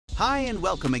Hi and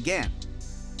welcome again.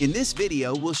 In this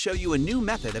video, we'll show you a new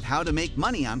method of how to make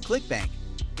money on ClickBank.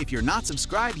 If you're not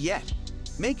subscribed yet,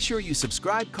 make sure you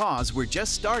subscribe cause we're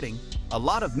just starting. A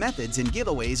lot of methods and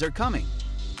giveaways are coming.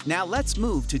 Now let's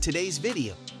move to today's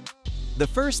video. The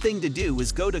first thing to do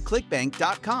is go to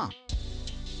clickbank.com.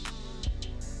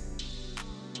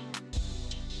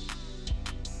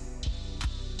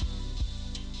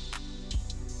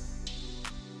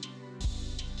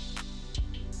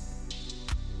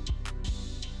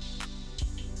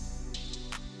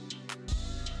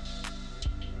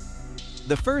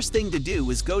 The first thing to do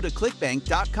is go to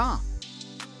clickbank.com.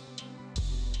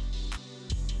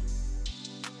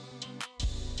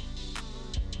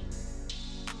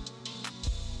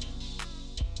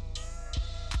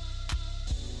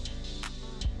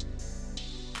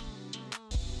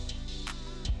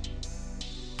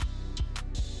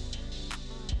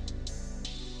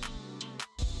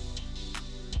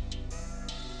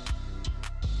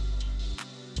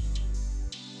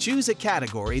 Choose a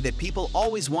category that people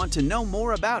always want to know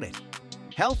more about it.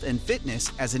 Health and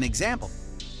fitness as an example.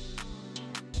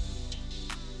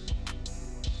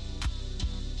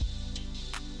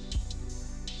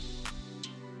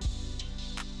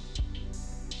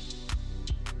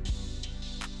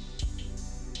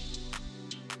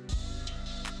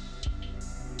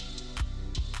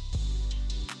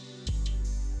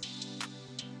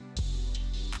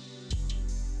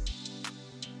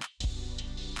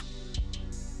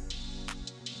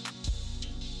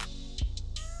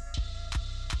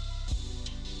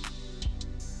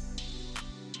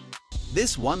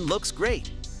 This one looks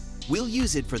great. We'll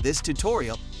use it for this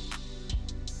tutorial.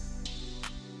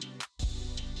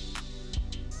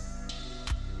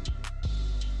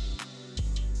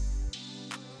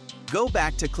 Go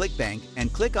back to ClickBank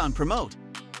and click on Promote.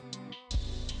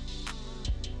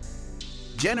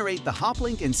 Generate the hop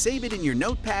link and save it in your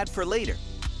notepad for later.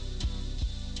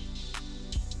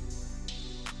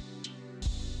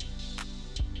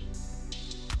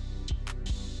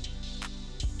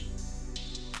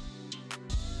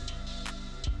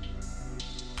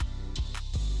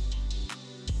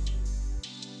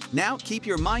 Now keep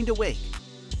your mind awake.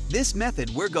 This method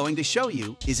we're going to show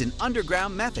you is an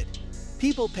underground method.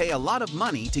 People pay a lot of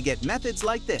money to get methods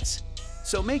like this,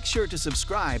 so make sure to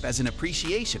subscribe as an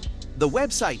appreciation. The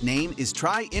website name is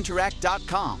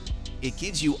tryinteract.com. It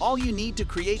gives you all you need to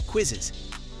create quizzes.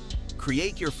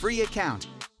 Create your free account.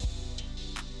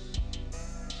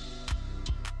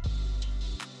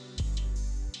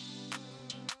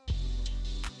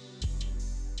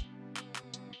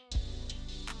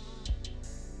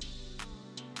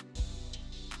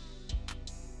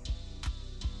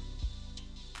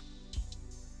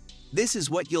 This is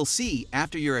what you'll see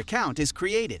after your account is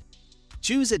created.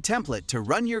 Choose a template to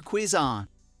run your quiz on.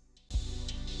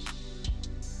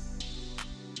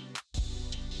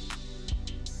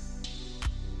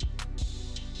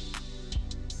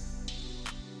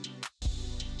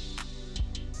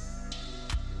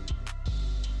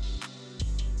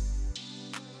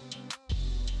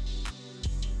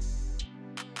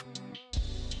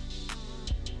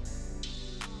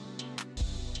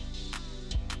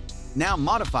 Now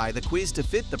modify the quiz to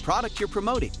fit the product you're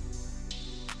promoting.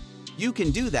 You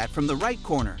can do that from the right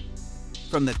corner,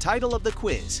 from the title of the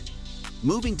quiz,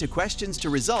 moving to questions to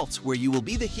results where you will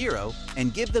be the hero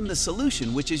and give them the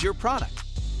solution, which is your product.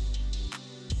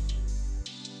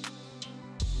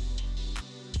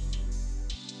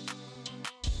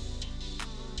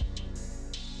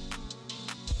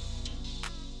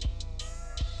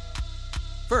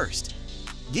 First,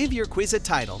 give your quiz a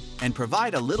title and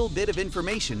provide a little bit of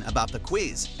information about the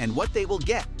quiz and what they will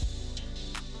get.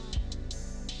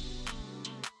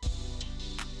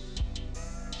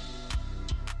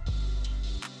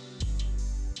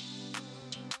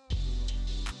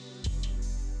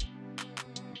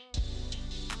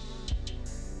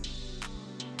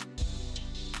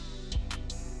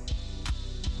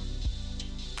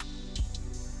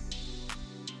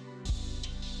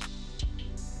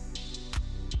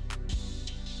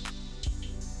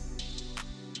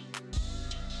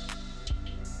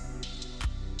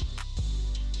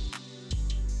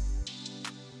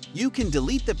 You can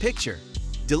delete the picture,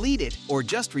 delete it, or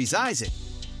just resize it.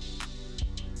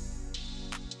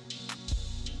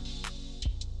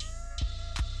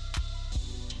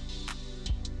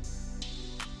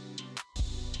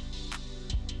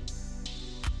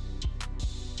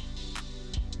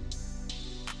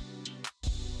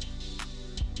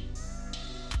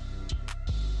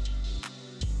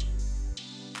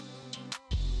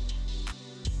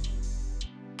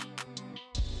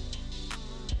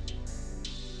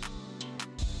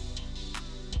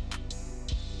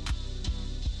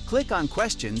 Click on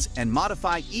Questions and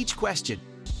modify each question.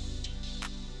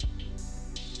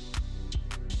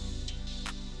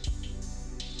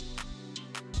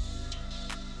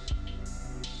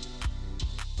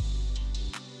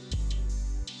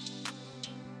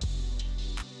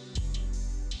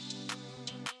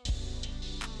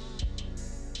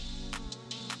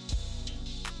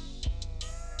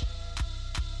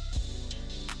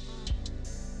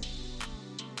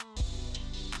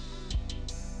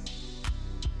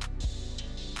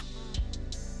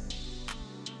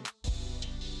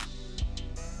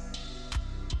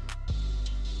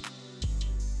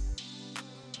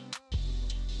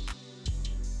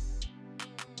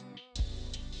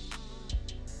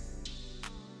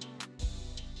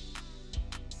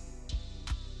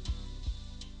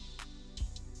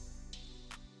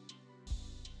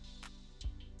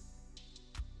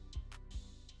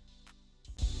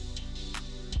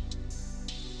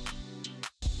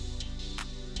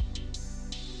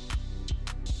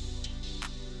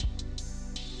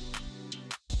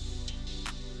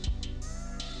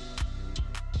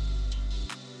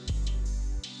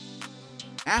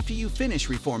 After you finish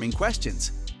reforming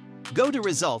questions, go to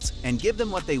Results and give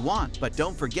them what they want, but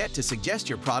don't forget to suggest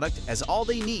your product as all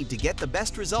they need to get the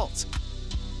best results.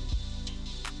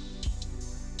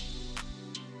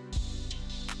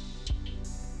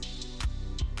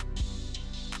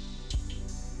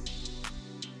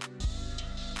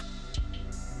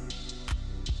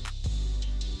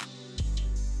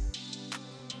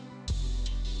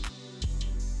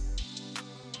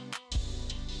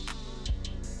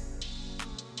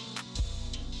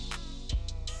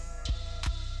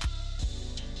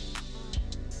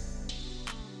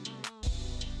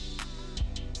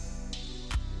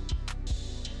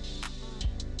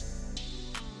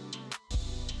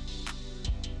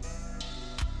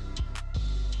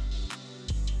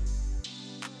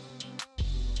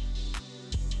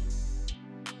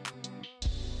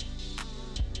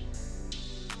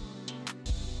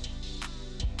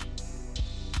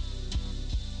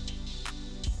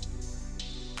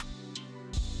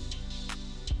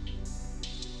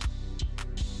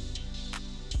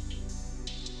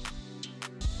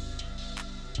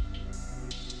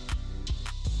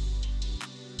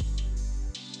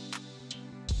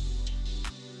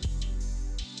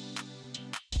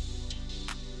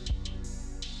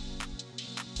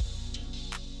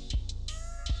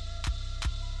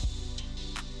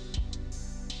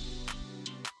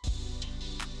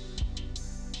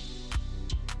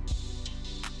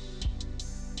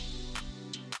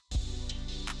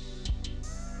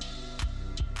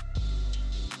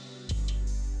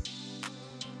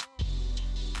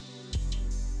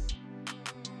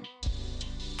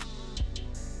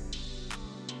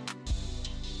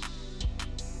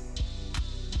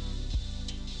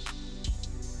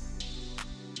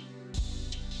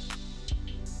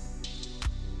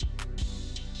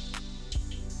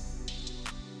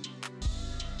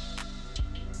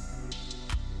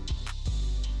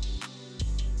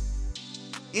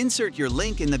 Insert your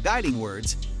link in the guiding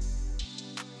words.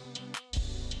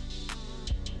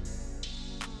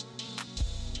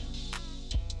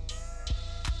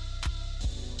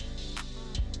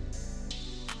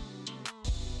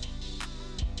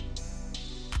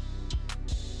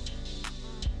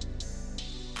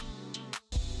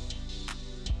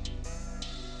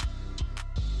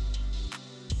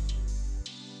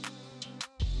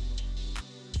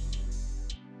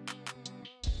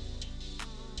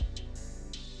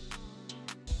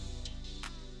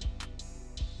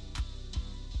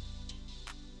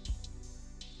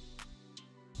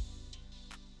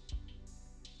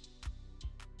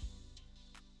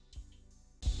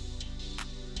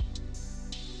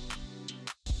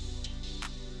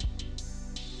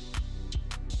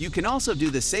 You can also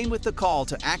do the same with the Call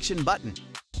to Action button.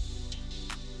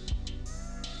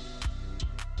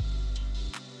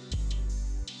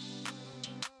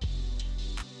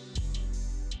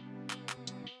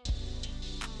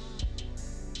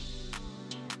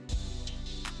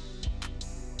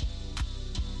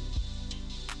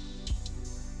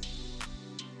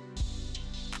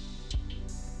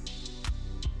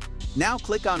 Now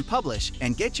click on Publish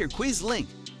and get your quiz link.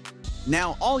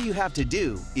 Now all you have to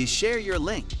do is share your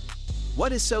link.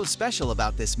 What is so special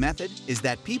about this method is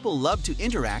that people love to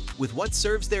interact with what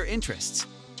serves their interests.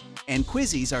 And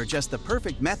quizzes are just the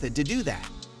perfect method to do that.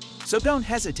 So don't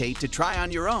hesitate to try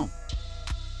on your own.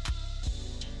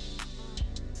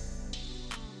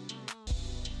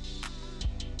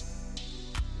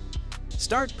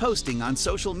 Start posting on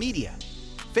social media.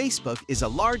 Facebook is a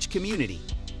large community.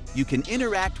 You can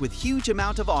interact with huge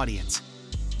amount of audience.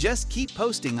 Just keep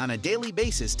posting on a daily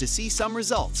basis to see some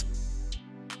results.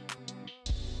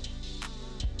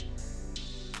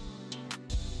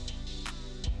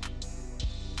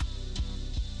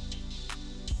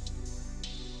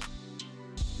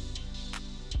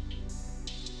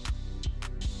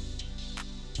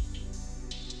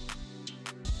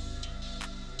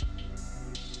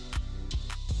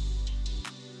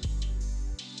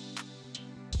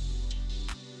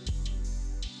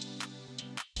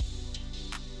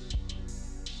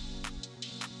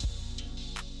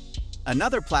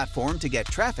 Another platform to get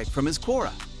traffic from is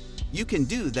Quora. You can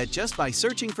do that just by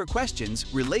searching for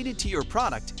questions related to your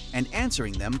product and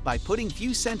answering them by putting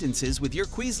few sentences with your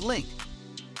quiz link.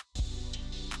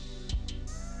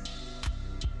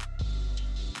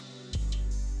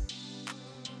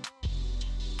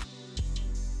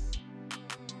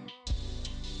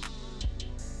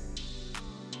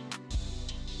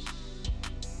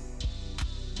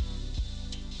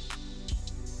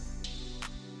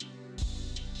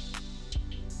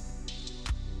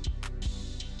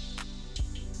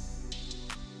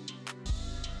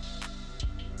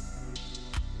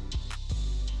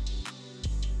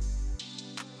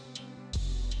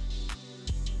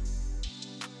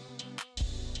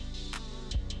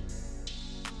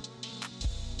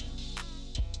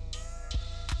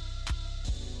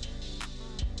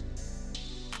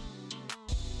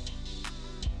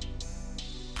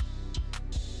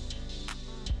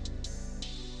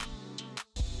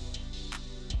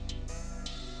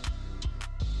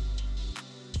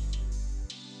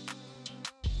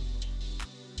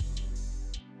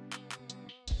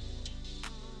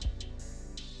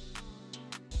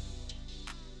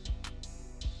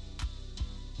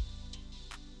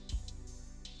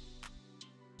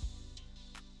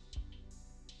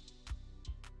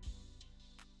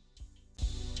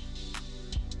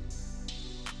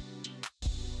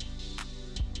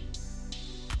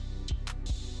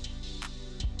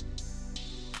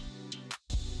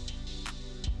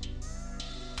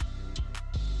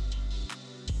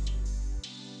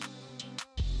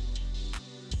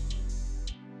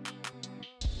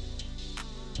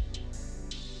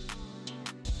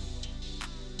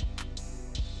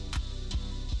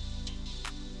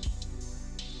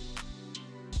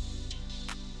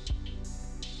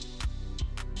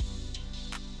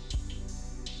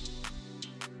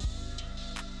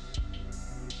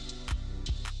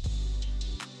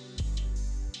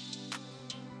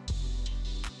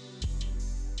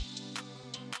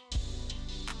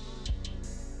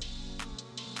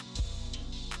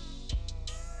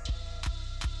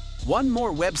 One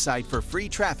more website for free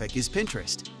traffic is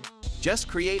Pinterest. Just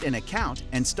create an account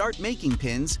and start making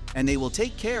pins, and they will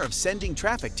take care of sending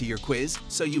traffic to your quiz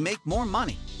so you make more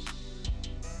money.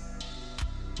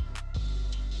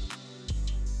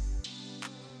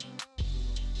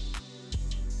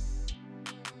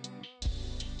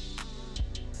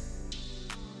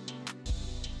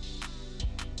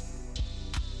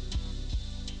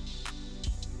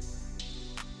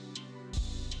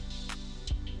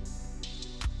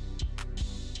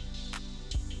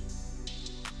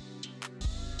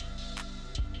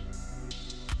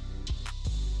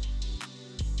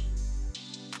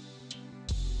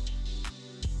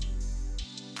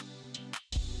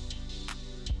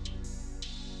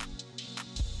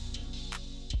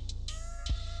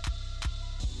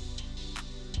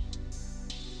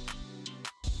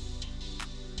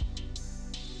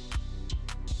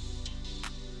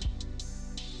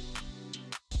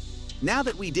 Now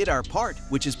that we did our part,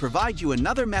 which is provide you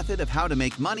another method of how to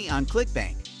make money on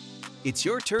ClickBank, it's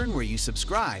your turn where you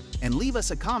subscribe and leave us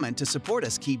a comment to support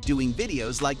us keep doing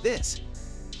videos like this.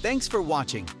 Thanks for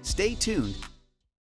watching. Stay tuned